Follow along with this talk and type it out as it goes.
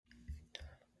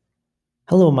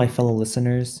Hello, my fellow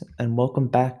listeners, and welcome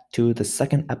back to the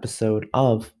second episode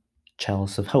of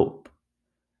Chalice of Hope.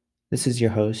 This is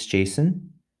your host,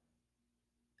 Jason.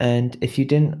 And if you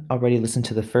didn't already listen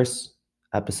to the first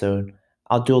episode,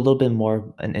 I'll do a little bit more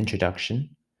of an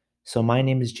introduction. So, my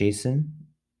name is Jason,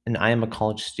 and I am a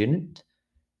college student.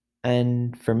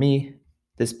 And for me,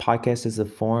 this podcast is a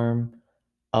form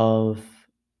of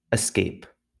escape,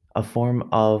 a form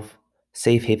of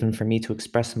safe haven for me to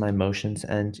express my emotions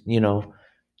and,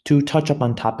 to touch up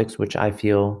on topics which I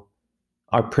feel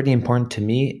are pretty important to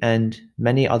me and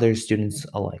many other students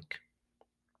alike.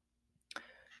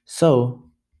 So,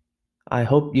 I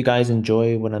hope you guys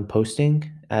enjoy what I'm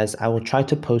posting, as I will try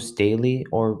to post daily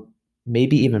or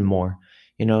maybe even more,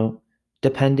 you know,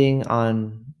 depending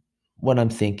on what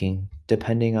I'm thinking,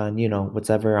 depending on,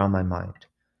 what's ever on my mind.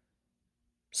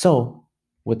 So,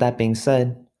 with that being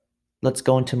said, let's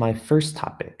go into my first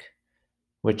topic,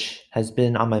 which has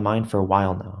been on my mind for a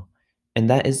while now, and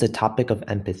that is the topic of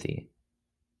empathy.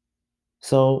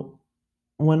 So,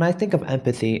 when I think of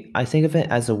empathy, I think of it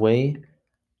as a way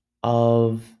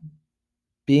of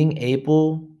being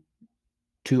able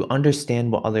to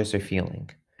understand what others are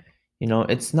feeling.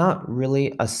 It's not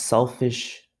really a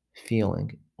selfish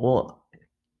feeling. Well,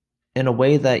 in a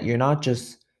way that you're not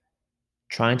just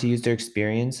trying to use their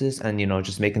experiences and,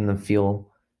 just making them feel,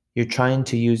 you're trying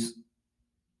to use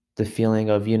the feeling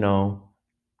of,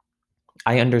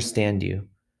 I understand you.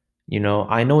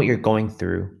 I know what you're going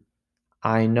through.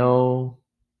 I know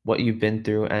what you've been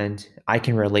through and I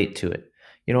can relate to it.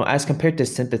 As compared to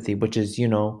sympathy, which is,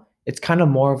 it's kind of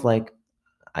more of like,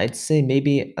 I'd say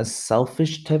maybe a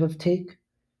selfish type of take.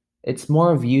 It's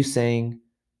more of you saying,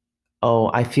 "Oh,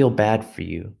 I feel bad for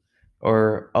you,"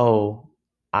 or "Oh,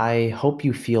 I hope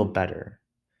you feel better."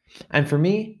 And for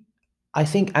me, I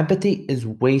think empathy is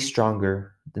way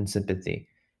stronger than sympathy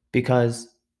because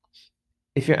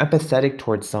if you're empathetic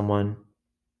towards someone,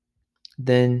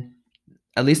 then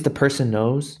at least the person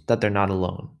knows that they're not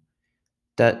alone,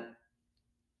 that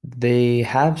they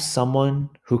have someone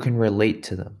who can relate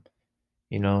to them,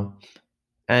 you know?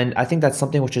 And I think that's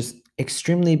something which is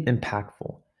extremely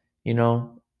impactful. You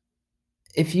know,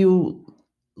 if you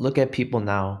look at people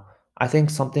now, I think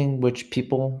something which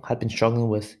people have been struggling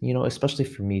with, especially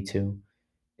for me too,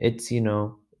 it's,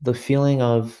 the feeling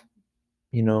of,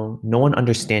 no one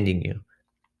understanding you,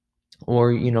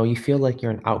 or, you feel like you're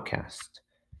an outcast.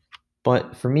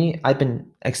 But for me, I've been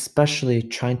especially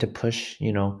trying to push,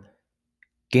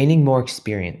 gaining more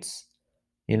experience,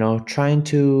 trying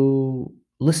to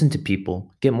listen to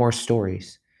people, get more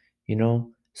stories,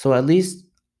 so at least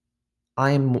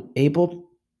I'm able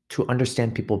to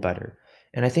understand people better.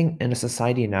 And I think in a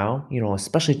society now,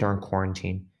 especially during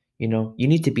quarantine, you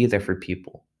need to be there for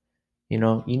people.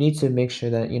 You need to make sure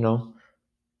that,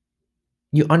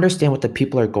 you understand what the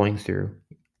people are going through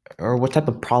or what type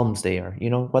of problems they are,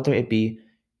 whether it be,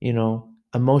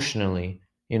 emotionally,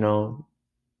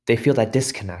 they feel that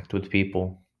disconnect with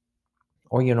people,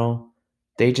 or,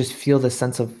 they just feel the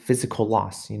sense of physical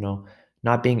loss,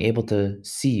 not being able to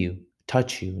see you,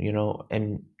 touch you,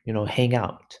 and, hang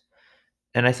out.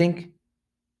 And I think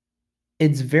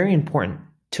it's very important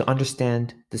to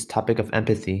understand this topic of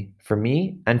empathy for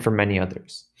me and for many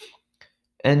others.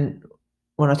 And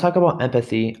when I talk about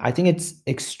empathy, I think it's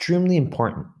extremely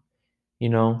important, you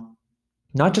know,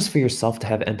 not just for yourself to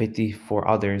have empathy for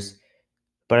others,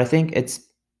 but I think it's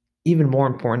even more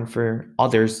important for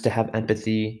others to have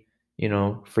empathy,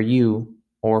 for you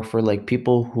or for like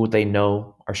people who they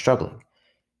know are struggling.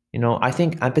 I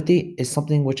think empathy is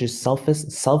something which is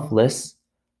selfless,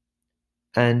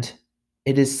 and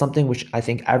it is something which I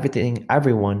think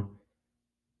everyone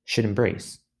should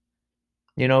embrace.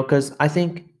 Because I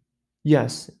think,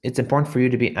 yes, it's important for you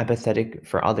to be empathetic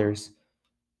for others,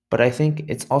 but I think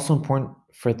it's also important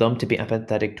for them to be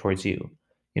empathetic towards you.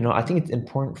 I think it's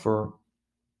important for,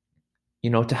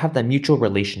 to have that mutual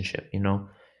relationship.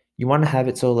 You want to have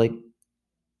it so like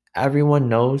everyone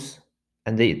knows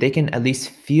and they can at least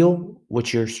feel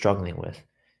what you're struggling with.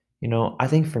 I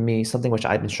think for me, something which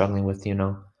I've been struggling with,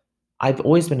 I've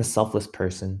always been a selfless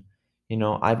person.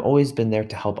 I've always been there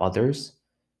to help others,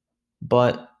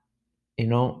 but you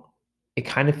know, it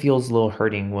kind of feels a little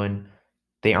hurting when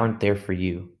they aren't there for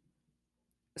you.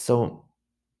 So,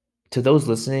 to those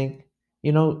listening,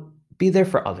 be there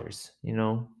for others,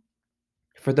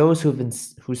 for those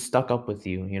who stuck up with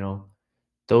you,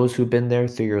 those who've been there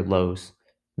through your lows.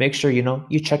 Make sure,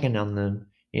 you check in on them,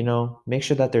 make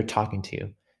sure that they're talking to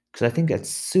you. Because I think that's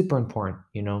super important,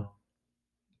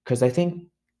 because I think,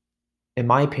 in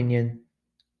my opinion,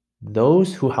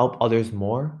 those who help others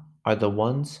more are the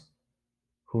ones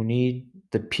who need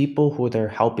the people who they're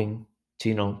helping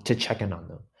to, to check in on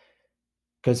them.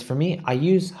 Because for me, I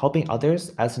use helping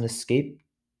others as an escape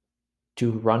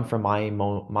to run from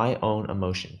my own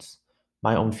emotions,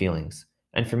 my own feelings.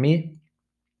 And for me,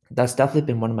 that's definitely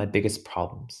been one of my biggest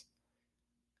problems.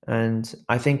 And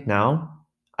I think now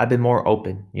I've been more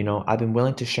open, I've been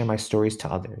willing to share my stories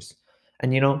to others.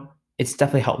 And it's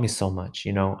definitely helped me so much.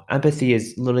 Empathy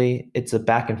is literally it's a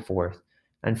back and forth.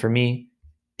 And for me,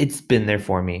 it's been there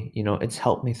for me. It's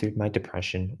helped me through my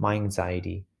depression, my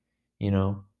anxiety, you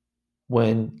know,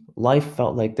 when life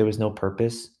felt like there was no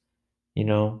purpose,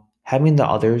 having the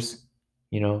others,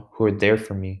 who are there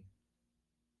for me,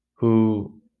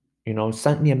 who,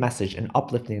 sent me a message, an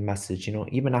uplifting message,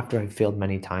 even after I failed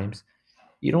many times.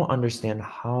 You don't understand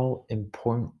how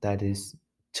important that is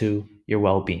to your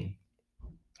well-being.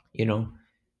 You know,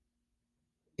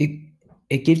 it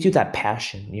it gives you that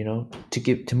passion,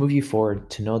 to move you forward,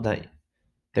 to know that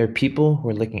there are people who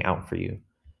are looking out for you,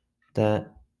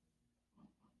 that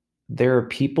there are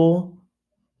people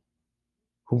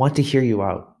who want to hear you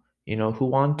out, who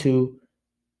want to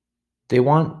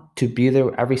be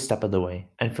there every step of the way.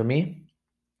 And for me,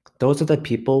 those are the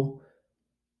people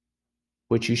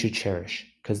which you should cherish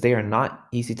because they are not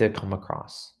easy to come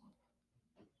across.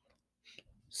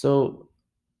 So,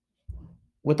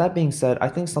 with that being said, I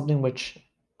think something which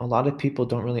a lot of people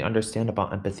don't really understand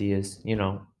about empathy is,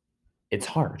 it's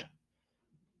hard.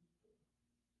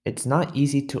 It's not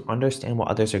easy to understand what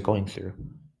others are going through.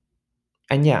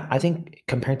 And yeah, I think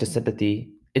compared to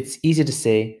sympathy, it's easy to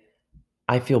say,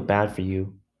 I feel bad for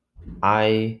you.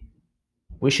 I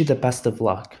wish you the best of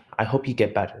luck. I hope you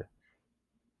get better.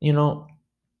 You know,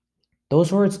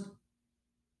 those words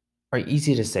are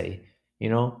easy to say, you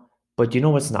know, but you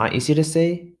know what's not easy to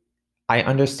say? I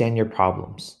understand your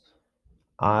problems.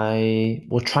 I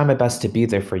will try my best to be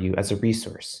there for you as a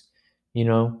resource. You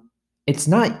know, it's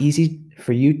not easy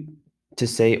for you to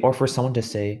say or for someone to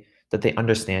say that they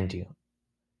understand you.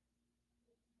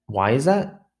 Why is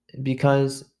that?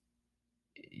 Because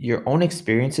your own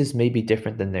experiences may be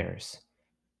different than theirs.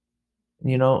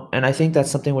 And I think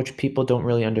that's something which people don't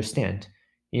really understand.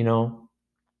 You know,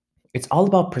 it's all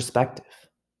about perspective.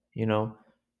 You know,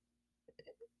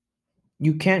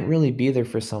 you can't really be there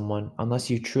for someone unless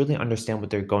you truly understand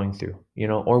what they're going through,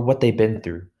 or what they've been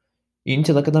through. You need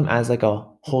to look at them as like a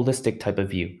holistic type of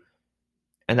view.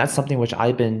 And that's something which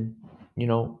I've been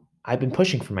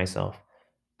pushing for myself.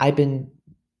 I've been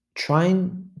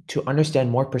trying to understand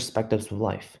more perspectives of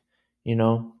life. You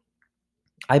know,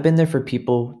 I've been there for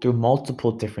people through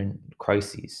multiple different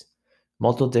crises,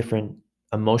 multiple different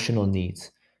emotional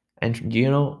needs. And,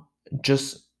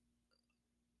 just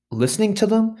listening to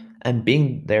them and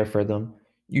being there for them,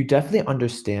 you definitely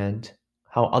understand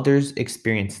how others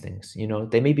experience things.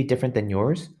 They may be different than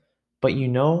yours, but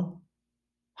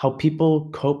how people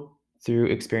cope through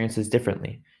experiences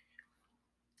differently.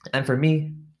 And for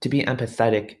me, to be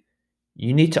empathetic,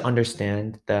 you need to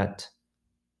understand that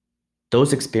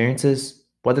those experiences,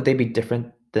 whether they be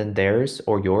different than theirs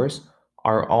or yours,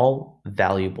 are all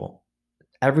valuable.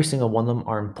 Every single one of them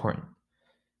are important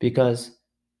because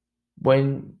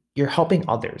when you're helping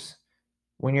others,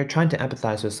 when you're trying to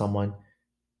empathize with someone,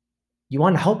 you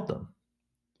want to help them.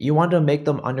 You want to make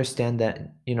them understand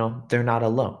that, they're not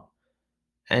alone.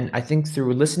 And I think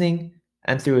through listening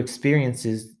and through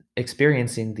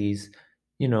experiencing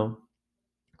you know,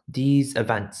 these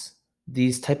events,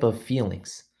 these type of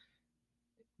feelings,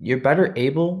 you're better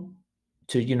able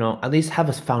to, at least have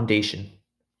a foundation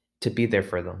to be there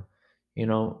for them, you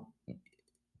know,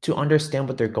 to understand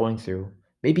what they're going through,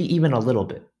 maybe even a little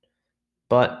bit.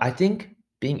 But I think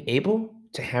being able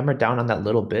to hammer down on that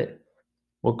little bit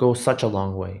will go such a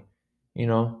long way. You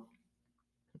know,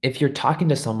 if you're talking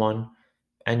to someone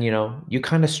and you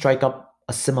kind of strike up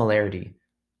a similarity,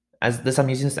 as this I'm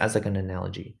using this as like an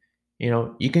analogy.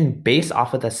 You can base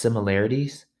off of the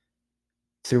similarities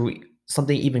through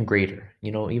something even greater,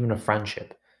 even a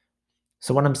friendship.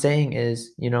 So what I'm saying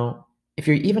is, if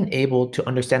you're even able to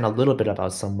understand a little bit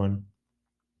about someone,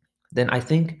 then I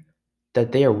think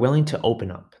that they are willing to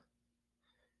open up,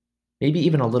 maybe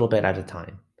even a little bit at a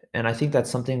time. And I think that's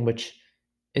something which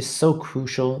is so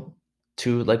crucial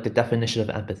to like the definition of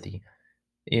empathy.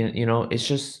 It's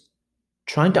just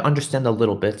trying to understand the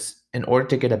little bits in order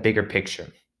to get a bigger picture.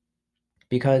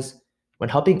 Because when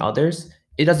helping others,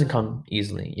 it doesn't come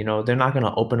easily. They're not going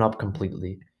to open up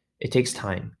completely. It takes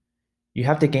time. You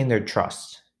have to gain their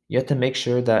trust. You have to make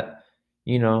sure that,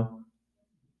 you know,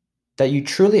 that you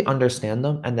truly understand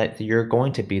them and that you're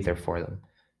going to be there for them.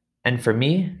 And for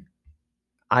me,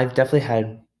 I've definitely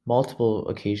had multiple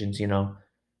occasions,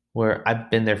 where I've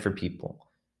been there for people.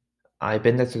 I've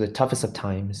been there through the toughest of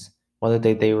times. whether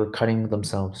they were cutting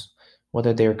themselves,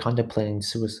 whether they were contemplating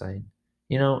suicide.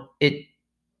 You know, it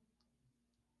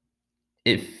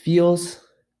feels,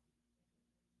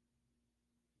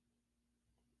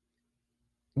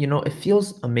 it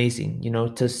feels amazing,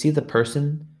 to see the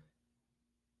person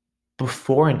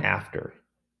before and after.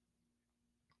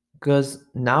 Because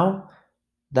now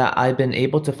that I've been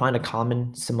able to find a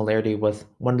common similarity with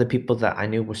one of the people that I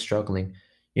knew was struggling,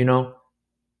 you know,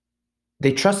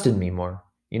 they trusted me more.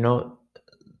 You know,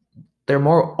 they're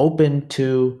more open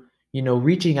to,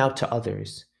 reaching out to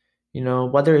others.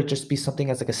 Whether it just be something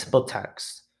as like a simple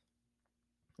text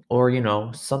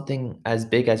or, something as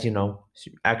big as,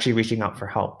 actually reaching out for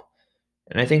help.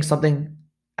 And I think something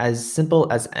as simple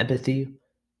as empathy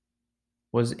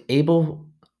was able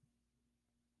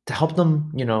to help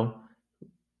them,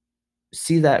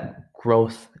 see that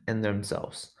growth in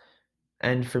themselves.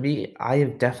 And for me, I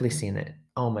have definitely seen it.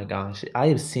 Oh my gosh, I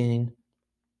have seen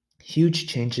huge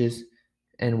changes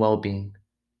in well being.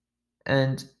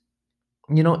 And,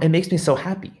 it makes me so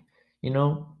happy. You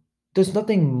know, there's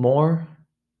nothing more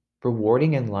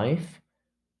rewarding in life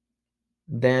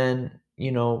than,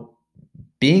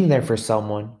 being there for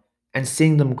someone and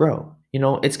seeing them grow.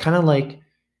 It's kind of like,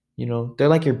 they're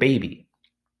like your baby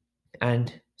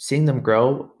and seeing them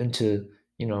grow into,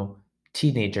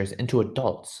 teenagers, into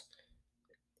adults.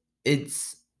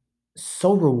 It's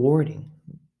so rewarding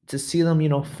to see them,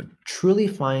 truly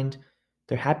find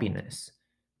their happiness.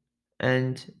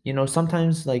 And,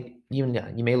 sometimes like even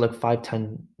yeah, you may look 5,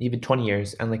 10, even 20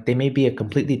 years and like they may be a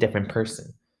completely different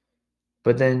person.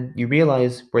 But then you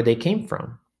realize where they came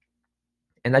from.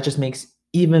 And that just makes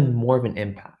even more of an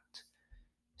impact.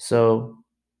 So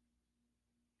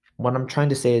what I'm trying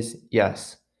to say is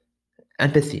yes,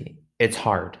 empathy, it's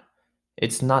hard.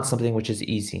 It's not something which is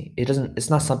easy. It's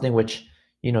not something which,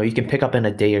 you can pick up in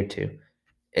a day or two.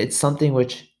 It's something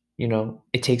which,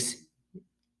 it takes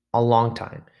a long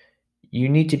time. You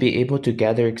need to be able to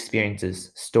gather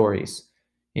experiences, stories,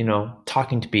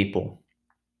 talking to people.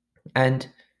 And,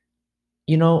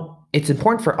 it's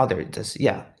important for others.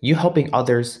 Yeah, you helping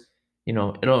others,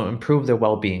 it'll improve their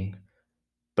well being.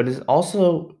 But it's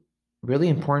also really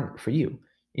important for you,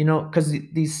 because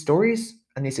these stories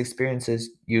and these experiences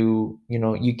you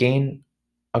gain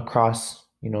across,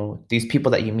 these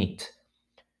people that you meet,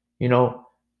 you know,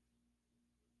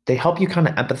 they help you kind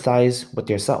of empathize with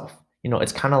yourself.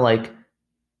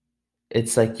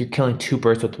 It's like you're killing two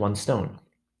birds with one stone.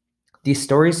 These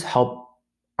stories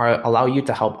allow you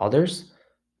to help others,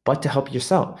 but to help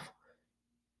yourself.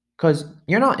 Because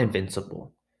you're not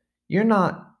invincible. You're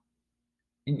not,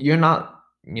 you're not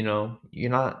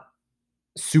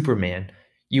Superman.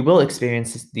 You will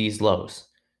experience these lows,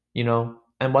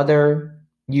 and whether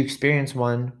you experience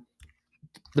one,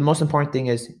 the most important thing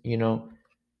is, you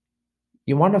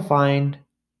want to find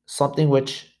something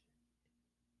which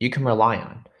you can rely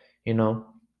on, you know,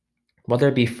 whether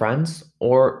it be friends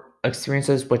or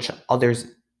experiences which others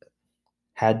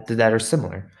had that are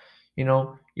similar. You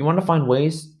want to find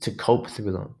ways to cope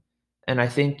through them. And I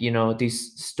think,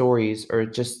 these stories are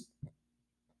just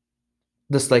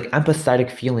this like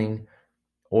empathetic feeling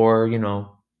or,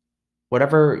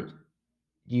 whatever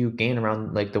you gain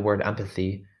around like the word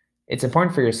empathy, it's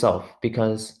important for yourself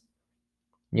because,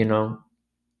 you know,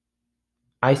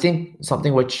 I think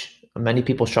something which many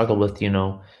people struggle with,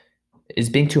 is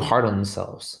being too hard on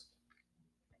themselves,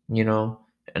 you know,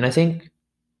 and I think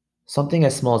something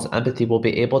as small as empathy will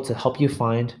be able to help you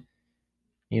find,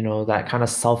 that kind of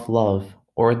self-love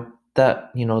or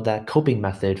that coping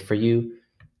method for you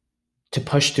to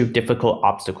push through difficult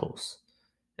obstacles.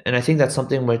 And I think that's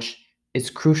something which is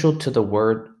crucial to the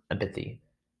word empathy.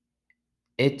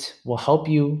 It will help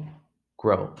you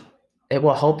grow. It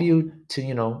will help you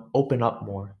to, open up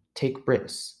more, take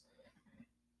risks.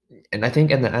 And I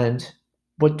think in the end,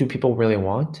 what do people really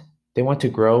want? They want to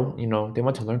grow, they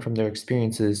want to learn from their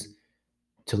experiences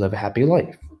to live a happy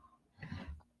life.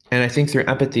 And I think through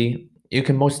empathy, you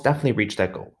can most definitely reach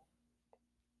that goal.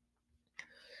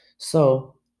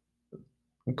 So,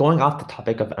 going off the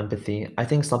topic of empathy, I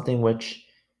think something which,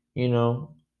 you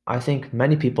know, I think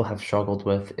many people have struggled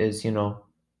with is,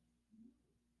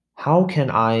 how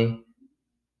can I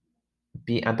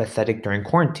be empathetic during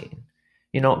quarantine?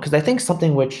 Because I think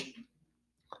something which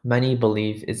many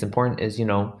believe is important is,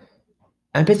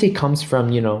 empathy comes from,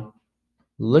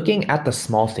 looking at the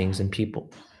small things in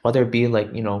people, whether it be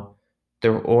like,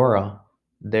 their aura,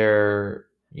 their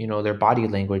body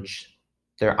language,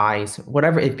 their eyes,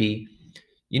 whatever it be.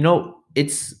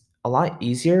 It's a lot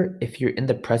easier if you're in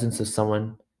the presence of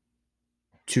someone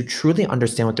to truly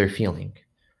understand what they're feeling.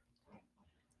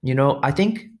 I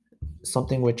think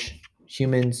something which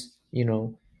humans you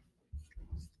know,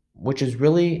 which is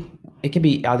really, it can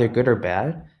be either good or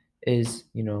bad, is,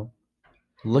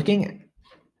 looking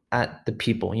at the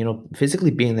people,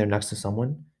 physically being there next to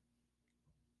someone.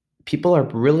 People are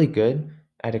really good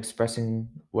at expressing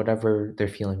whatever they're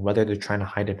feeling, whether they're trying to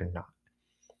hide it or not.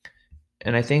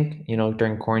 And I think,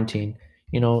 during quarantine,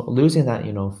 losing that,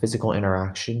 physical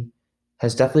interaction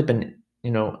has definitely been,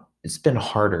 it's been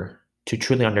harder to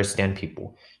truly understand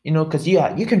people, because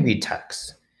yeah, you can read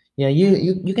text. Yeah,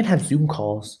 you can have Zoom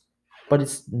calls, but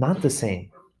it's not the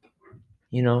same.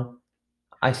 You know,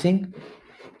 I think,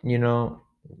 you know,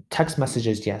 text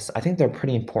messages, yes, I think they're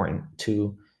pretty important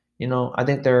to, I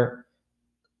think they're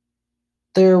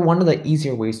one of the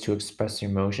easier ways to express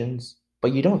your emotions,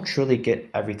 but you don't truly get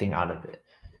everything out of it.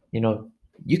 You know,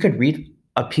 you could read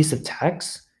a piece of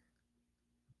text,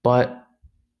 but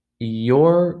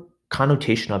your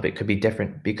connotation of it could be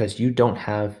different because you don't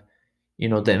have,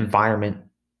 the environment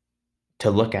to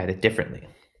look at it differently.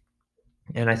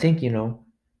 And I think,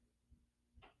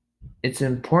 it's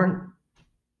important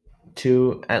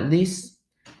to at least,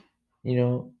 you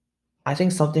know, I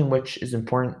think something which is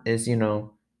important is,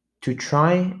 to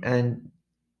try and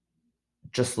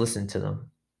just listen to them.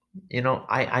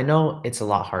 I know it's a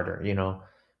lot harder,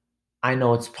 I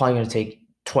know it's probably going to take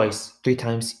twice, three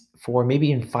times, four, maybe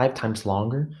even five times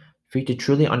longer for you to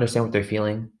truly understand what they're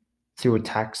feeling through a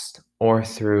text or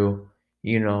through,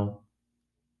 you know,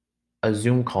 a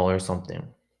Zoom call or something.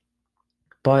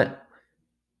 But,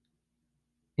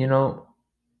 you know,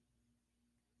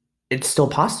 it's still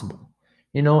possible,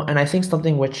 and I think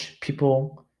something which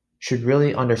people should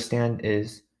really understand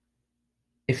is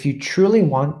if you truly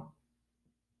want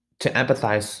to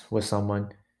empathize with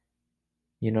someone,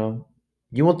 you know,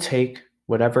 you will take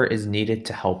whatever is needed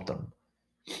to help them.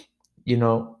 You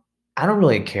know, I don't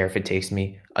really care if it takes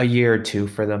me a year or two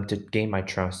for them to gain my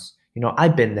trust.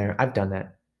 I've been there, I've done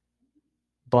that.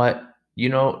 But,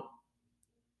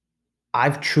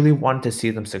 I've truly wanted to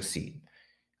see them succeed.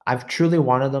 I've truly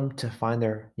wanted them to find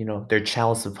their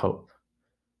chalice of hope.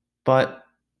 But,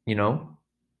 you know,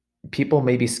 people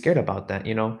may be scared about that,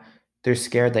 They're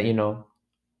scared that,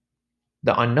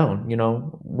 the unknown,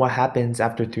 what happens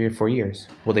after 3 or 4 years?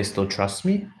 Will they still trust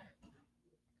me?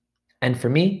 And for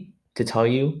me to tell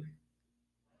you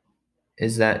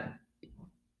is that,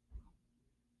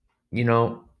 you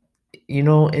know,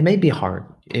 it may be hard.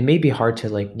 It may be hard to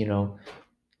like,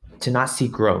 to not see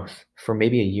growth for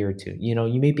maybe a year or two.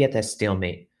 You may be at that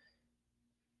stalemate.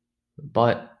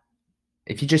 But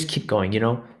if you just keep going,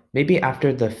 maybe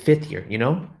after the fifth year,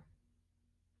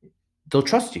 they'll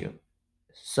trust you.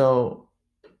 So,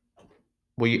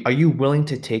 are you willing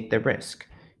to take the risk?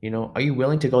 Are you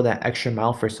willing to go that extra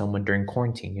mile for someone during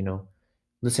quarantine?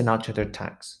 Listen out to their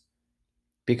texts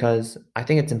because I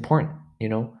think it's important.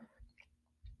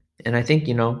 And I think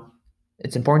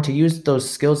it's important to use those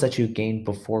skills that you gained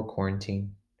before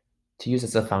quarantine to use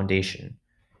as a foundation.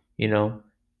 You know,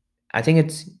 I think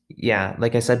it's, yeah,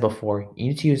 like I said before, you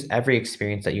need to use every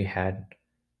experience that you had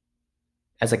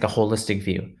as like a holistic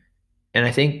view. And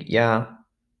I think, yeah,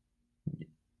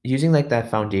 using like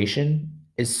that foundation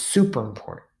is super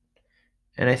important.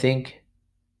 And I think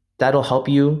that'll help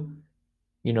you,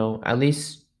 at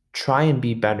least try and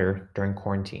be better during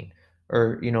quarantine.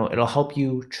 Or, it'll help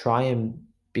you try and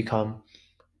become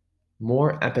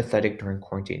more empathetic during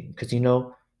quarantine. Because,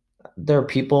 there are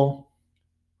people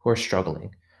who are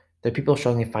struggling. There are people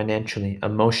struggling financially,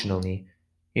 emotionally,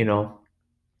 you know,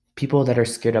 people that are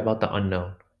scared about the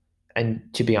unknown. And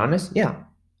to be honest, yeah,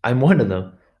 I'm one of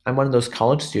them. I'm one of those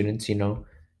college students,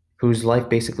 whose life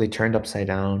basically turned upside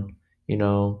down, you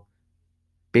know,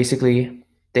 basically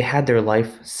they had their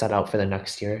life set out for the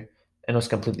next year and it was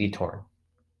completely torn.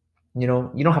 You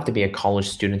don't have to be a college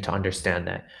student to understand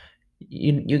that.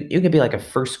 You could be like a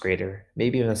first grader,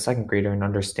 maybe even a second grader and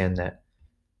understand that.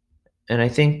 And I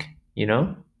think,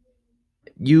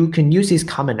 you can use these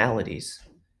commonalities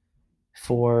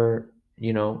for,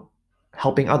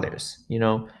 helping others,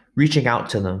 reaching out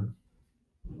to them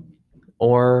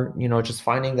or, just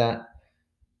finding that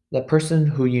person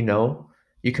who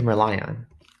you can rely on.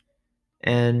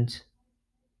 And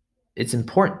it's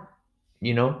important,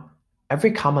 you know,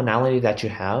 every commonality that you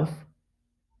have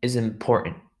is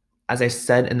important. As I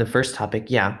said in the first topic,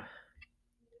 yeah,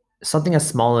 something as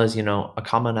small as, a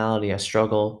commonality, a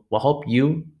struggle will help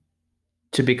you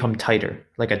to become tighter,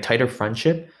 like a tighter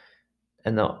friendship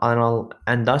and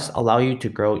thus allow you to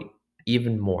grow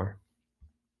even more.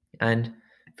 And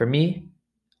for me,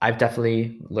 I've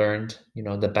definitely learned,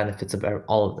 the benefits of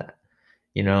all of that,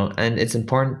 and it's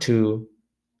important to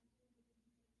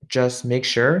just make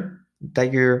sure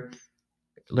that you're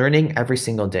learning every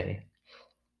single day.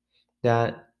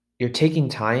 that you're taking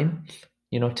time,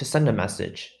 to send a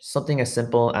message. Something as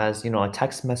simple as, a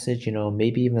text message,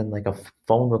 maybe even like a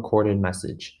phone recorded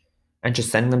message, and just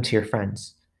sending them to your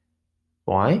friends.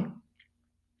 Why?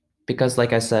 Because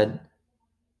like I said,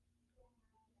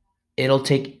 it'll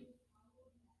take,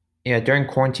 yeah, during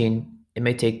quarantine, it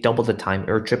may take double the time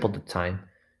or triple the time.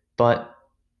 But,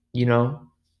 you know,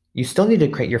 you still need to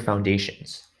create your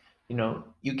foundations.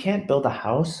 You can't build a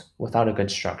house without a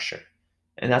good structure.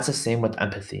 And that's the same with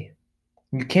empathy.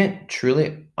 You can't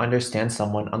truly understand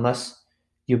someone unless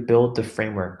you build the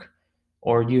framework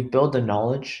or you build the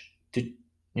knowledge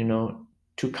you know,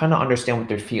 to kind of understand what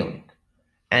they're feeling.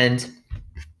 And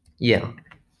yeah,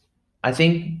 I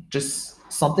think just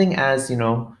something as,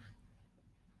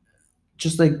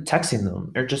 just like texting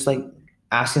them or just like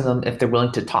asking them if they're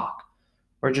willing to talk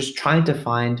or just trying to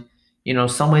find,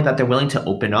 some way that they're willing to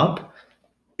open up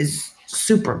is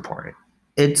super important.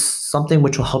 It's something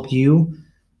which will help you,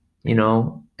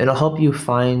 it'll help you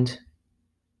find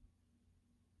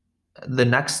the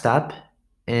next step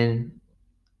in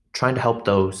trying to help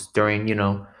those during,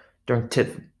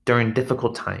 during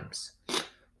difficult times.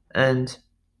 And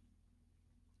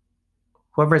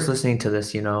whoever's listening to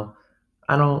this, I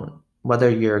don't, whether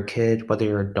you're a kid, whether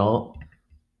you're an adult,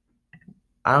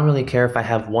 I don't really care if I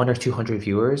have 1 or 200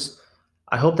 viewers.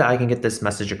 I hope that I can get this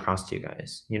message across to you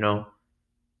guys,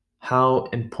 how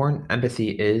important empathy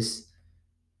is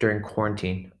during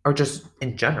quarantine or just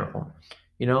in general.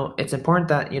 It's important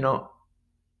that,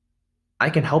 I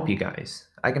can help you guys.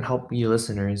 I can help you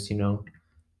listeners,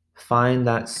 find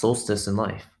that solstice in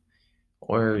life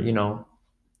or,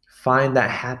 find that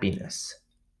happiness.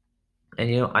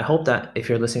 And, I hope that if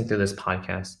you're listening to this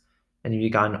podcast and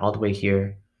you've gotten all the way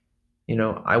here,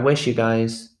 I wish you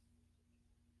guys,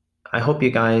 I hope you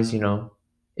guys,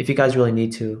 if you guys really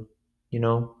need to, you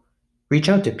know, reach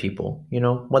out to people,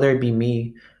 whether it be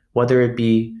me, whether it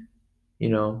be,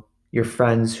 your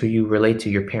friends who you relate to,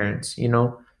 your parents,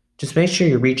 just make sure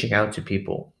you're reaching out to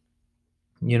people.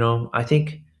 I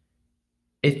think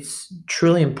it's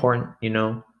truly important,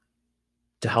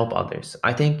 to help others.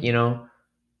 I think, at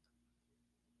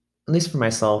least for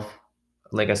myself,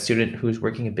 like a student who's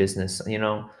working in business,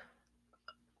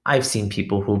 I've seen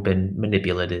people who've been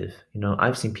manipulative.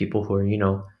 I've seen people who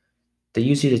are, they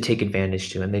use you to take advantage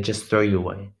to and they just throw you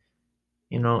away.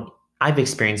 I've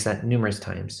experienced that numerous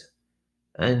times.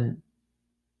 And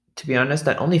to be honest,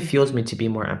 that only fuels me to be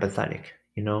more empathetic,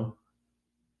 you know?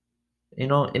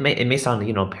 It may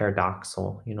sound,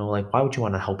 paradoxical, like why would you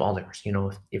want to help others,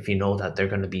 if you know that they're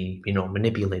gonna be,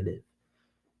 manipulated?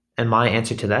 And my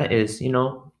answer to that is,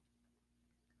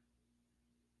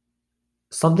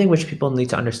 something which people need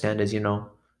to understand is,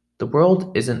 the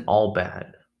world isn't all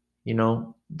bad.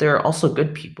 There are also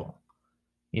good people,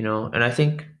 and I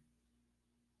think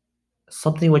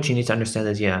something which you need to understand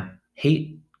is, yeah,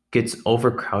 hate gets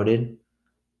overcrowded,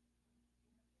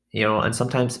 and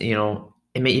sometimes,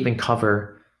 it may even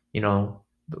cover,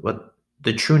 what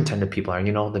the true intended people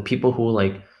are, the people who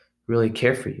like really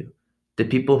care for you, the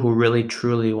people who really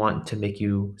truly want to make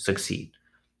you succeed.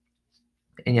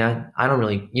 And yeah, I don't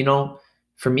really,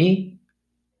 for me,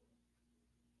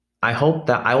 I hope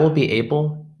that I will be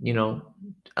able,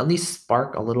 at least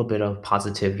spark a little bit of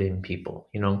positivity in people.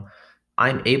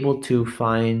 I'm able to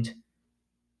find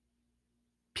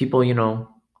people,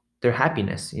 their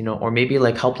happiness, or maybe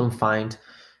like help them find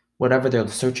whatever they're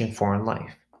searching for in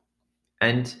life.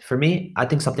 And for me, I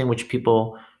think something which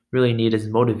people really need is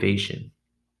motivation.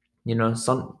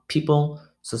 Some people,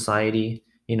 society,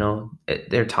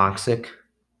 they're toxic.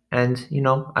 And,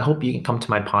 I hope you can come to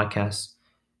my podcast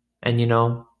and,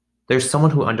 there's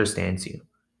someone who understands you,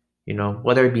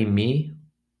 whether it be me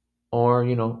or,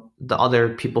 the other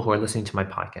people who are listening to my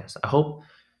podcast. I hope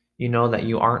you know that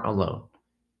you aren't alone,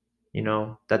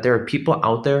 that there are people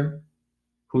out there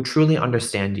who truly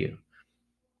understand you.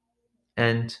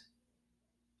 And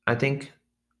I think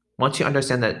once you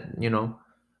understand that,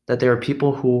 that there are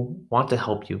people who want to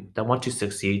help you, that want to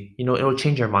succeed, it'll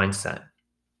change your mindset.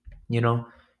 You know,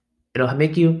 it'll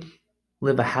make you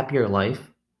live a happier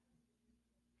life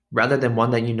rather than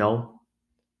one that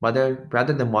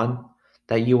rather than one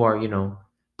that you are,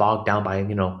 bogged down by,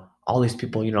 all these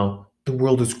people, the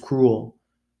world is cruel,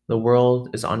 the world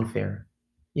is unfair.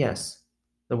 Yes,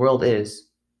 the world is,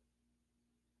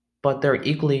 but there are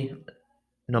equally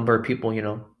number of people,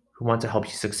 who want to help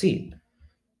you succeed,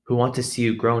 who want to see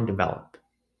you grow and develop,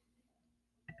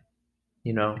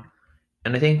 you know.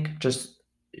 And I think just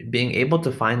being able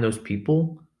to find those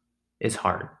people is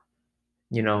hard.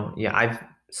 Yeah, I've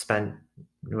spent,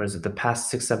 what is it, the past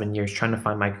 6, 7 years trying to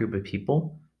find my group of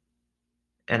people.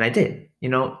 And I did.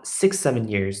 6, 7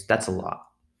 years, that's a lot.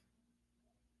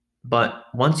 But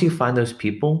once you find those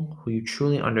people who you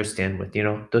truly understand with,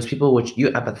 those people which you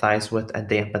empathize with and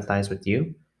they empathize with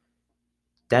you,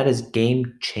 that is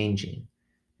game changing.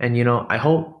 And I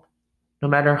hope no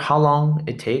matter how long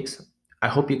it takes, I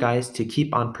hope you guys to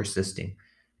keep on persisting.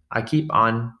 I keep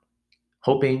on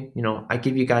hoping, I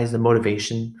give you guys the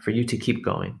motivation for you to keep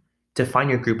going, to find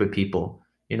your group of people,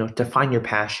 to find your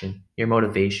passion, your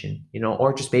motivation,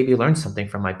 or just maybe learn something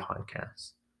from my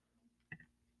podcast.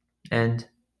 And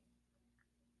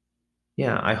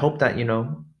yeah, I hope that,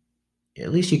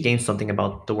 at least you gain something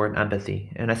about the word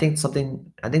empathy. And I think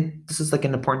this is like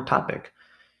an important topic,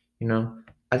 you know.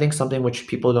 I think something which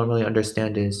people don't really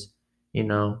understand is, you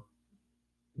know,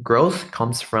 growth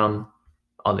comes from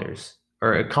others,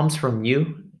 or it comes from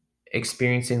you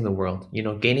experiencing the world,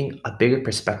 gaining a bigger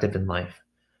perspective in life.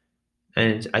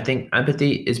 And I think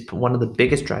empathy is one of the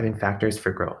biggest driving factors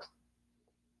for growth.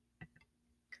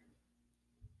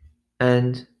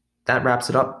 And that wraps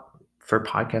it up for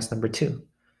podcast number 2.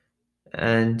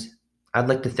 And I'd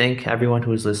like to thank everyone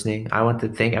who is listening. I want to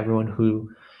thank everyone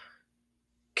who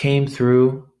came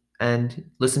through and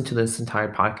listened to this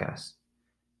entire podcast.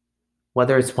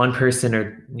 Whether it's one person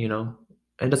or,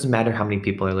 it doesn't matter how many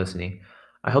people are listening.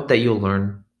 I hope that you'll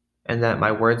learn and that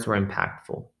my words were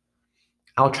impactful.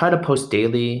 I'll try to post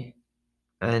daily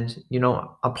and,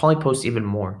 I'll probably post even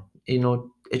more.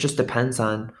 It just depends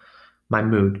on my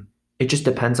mood. It just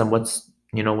depends on what's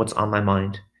on my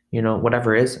mind.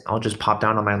 Whatever is, I'll just pop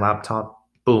down on my laptop,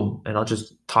 boom, and I'll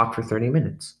just talk for 30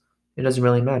 minutes. It doesn't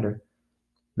really matter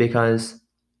because,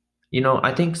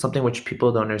 I think something which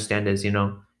people don't understand is,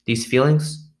 these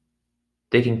feelings,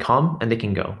 they can come and they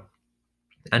can go.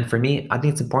 And for me, I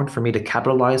think it's important for me to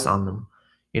capitalize on them.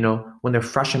 When they're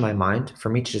fresh in my mind, for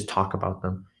me to just talk about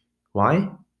them. Why?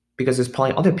 Because there's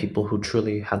probably other people who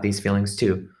truly have these feelings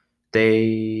too.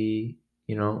 They,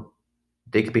 you know,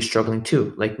 they could be struggling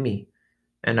too, like me.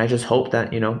 And I just hope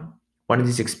that, one of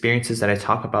these experiences that I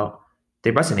talk about,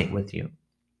 they resonate with you.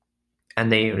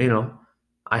 And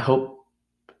I hope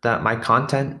that my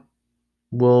content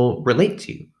will relate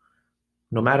to you,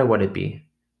 no matter what it be.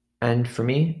 And for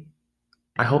me,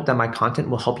 I hope that my content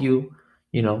will help you,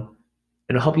 you know,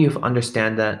 it'll help you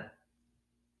understand that,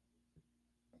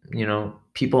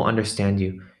 people understand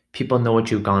you. People know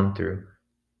what you've gone through.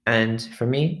 And for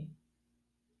me,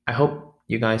 I hope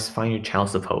you guys find your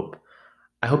chalice of hope.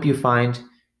 I hope you find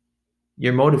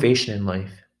your motivation in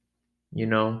life, you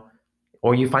know,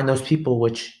 or you find those people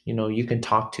which, you can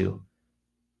talk to.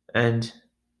 And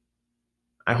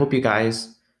I hope you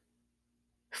guys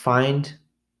find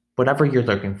whatever you're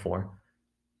looking for.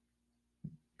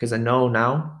 Because I know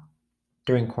now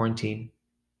during quarantine,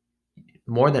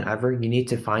 more than ever, you need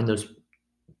to find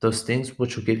those things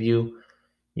which will give you,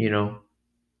 you know,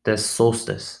 the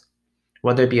solstice.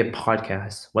 Whether it be a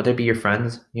podcast, whether it be your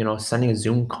friends, sending a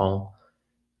Zoom call.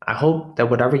 I hope that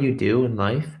whatever you do in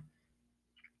life,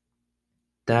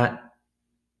 that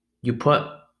you put,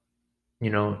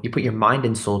 you put your mind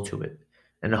and soul to it.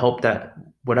 And I hope that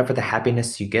whatever the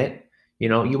happiness you get,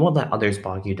 you won't let others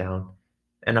bog you down.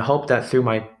 And I hope that through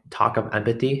my talk of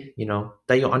empathy,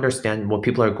 that you'll understand what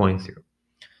people are going through.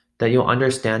 That you'll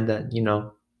understand that,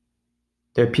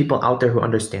 there are people out there who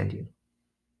understand you.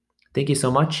 Thank you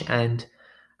so much. And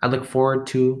I look forward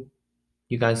to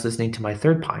you guys listening to my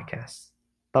third podcast.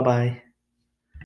 Bye bye.